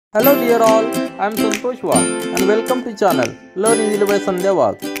Hello dear all, I am Santosh Wagh and welcome to channel Learn Easily by Sandhya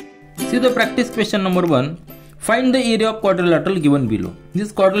Wagh. See the practice question number 1. Find the area of quadrilateral given below.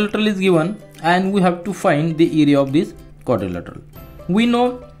 This quadrilateral is given and we have to find the area of this quadrilateral. We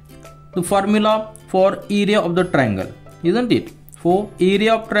know the formula for area of the triangle, isn't it? For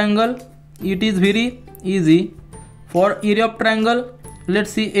area of triangle, it is very easy. For area of triangle,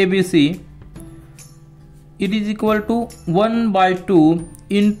 let's see ABC. It is equal to 1 by 2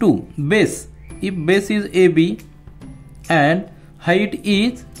 into base. If base is AB and height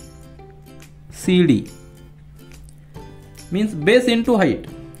is CD, means base into height.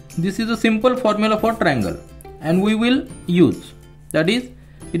 This is a simple formula for triangle and we will use, that is,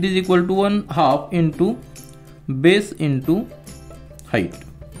 it is equal to 1/2 into base into height.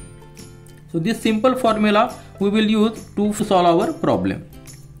 So this simple formula we will use to solve our problem.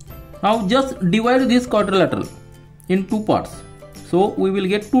 Now just divide this quadrilateral in two parts. So we will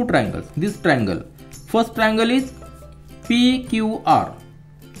get two triangles. This triangle, first triangle is PQR,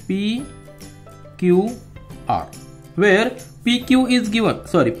 PQR, where PQ is given,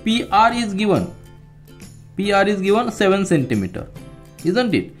 PR is given 7 centimeter,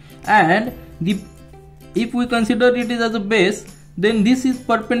 isn't it? And if we consider it is as a base, then this is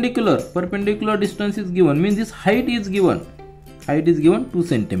perpendicular distance is given, means this height is given 2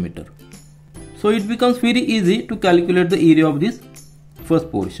 centimeter. So it becomes very easy to calculate the area of this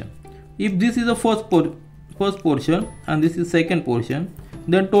first portion. If this is the first portion and this is second portion,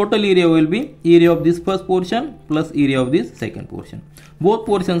 then total area will be area of this first portion plus area of this second portion. Both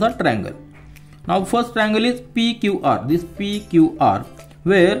portions are triangle. Now first triangle is PQR, this PQR,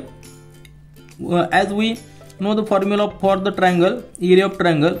 where as we know the formula for the triangle, area of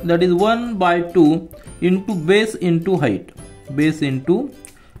triangle, that is 1 by 2 into base into height, base into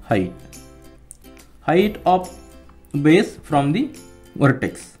height, height of base from the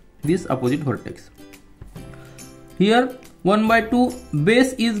vertex, this opposite vertex. Here 1 by 2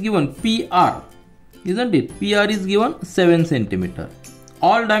 base is given PR, isn't it? PR is given 7 centimeter.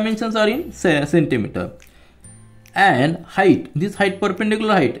 All dimensions are in centimeter. And height, this height,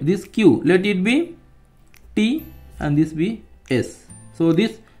 perpendicular height, this Q, let it be T and this be S. So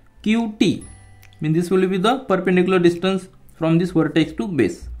this QT, means this will be the perpendicular distance from this vertex to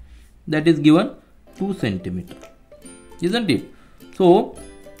base, that is given 2 centimeter, isn't it? So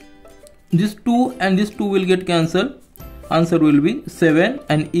this 2 and this 2 will get cancelled. Answer will be 7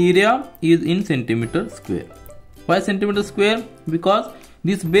 and area is in centimeter square. Why centimeter square? Because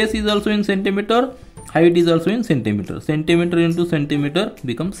this base is also in centimeter, height is also in centimeter. Centimeter into centimeter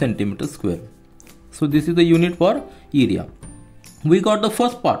becomes centimeter square. So this is the unit for area. We got the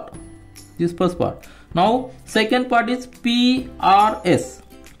first part, this first part. Now second part is PRS,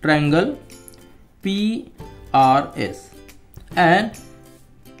 triangle PRS, and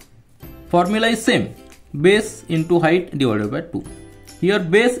formula is same, base into height divided by 2. Here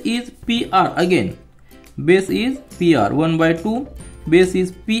base is PR, again base is PR, 1 by 2, base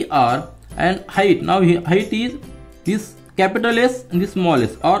is PR, and height, now height is this capital S and this small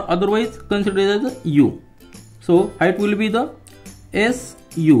s, or otherwise considered as U. So height will be the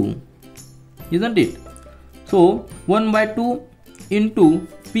SU, isn't it? So 1 by 2 into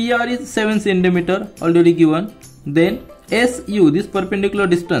PR is 7 centimeter already given, then SU, this perpendicular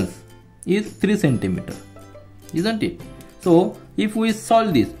distance, is 3 centimeter, isn't it? So if we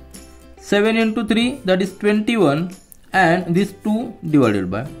solve this, 7 into 3, that is 21, and this 2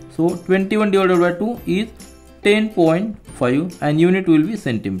 divided by, so 21 divided by 2 is 10.5 and unit will be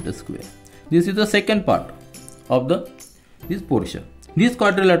centimeter square. This is the second part of this portion. This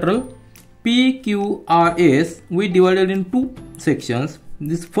quadrilateral PQRS we divided in two sections.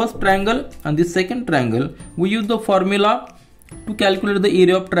 This first triangle and this second triangle, we use the formula to calculate the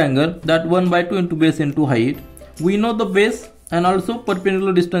area of triangle, that 1 by 2 into base into height. We know the base and also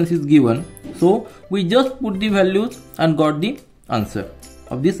perpendicular distance is given, so we just put the values and got the answer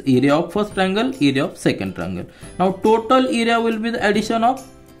of this area of first triangle, area of second triangle. Now total area will be the addition of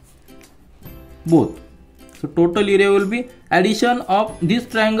both. So total area will be addition of this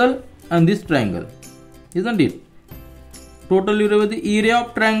triangle and this triangle, isn't it? Total area will be the area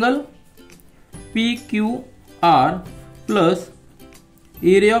of triangle PQR plus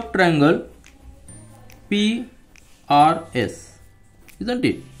area of triangle PRS, isn't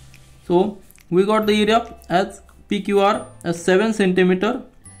it? So we got the area as PQR as 7 centimeter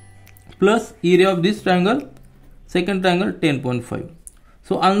plus area of this triangle, second triangle, 10.5.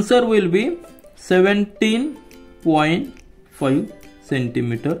 So answer will be 17.5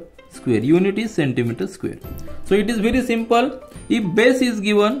 centimeter square. Unit is centimeter square. So it is very simple. If base is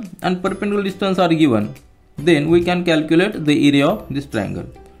given and perpendicular distance are given, then we can calculate the area of this triangle.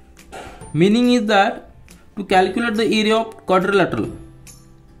 Meaning is that to calculate the area of quadrilateral,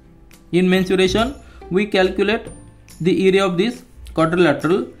 in mensuration we calculate the area of this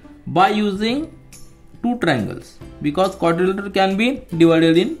quadrilateral by using two triangles, because quadrilateral can be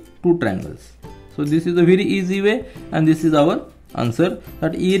divided in two triangles. So this is a very easy way, and this is our answer,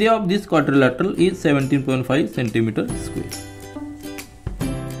 that area of this quadrilateral is 17.5 centimeter square.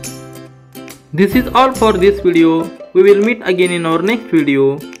 This is all for this video. We will meet again in our next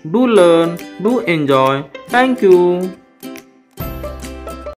video. Do learn, do enjoy. Thank you.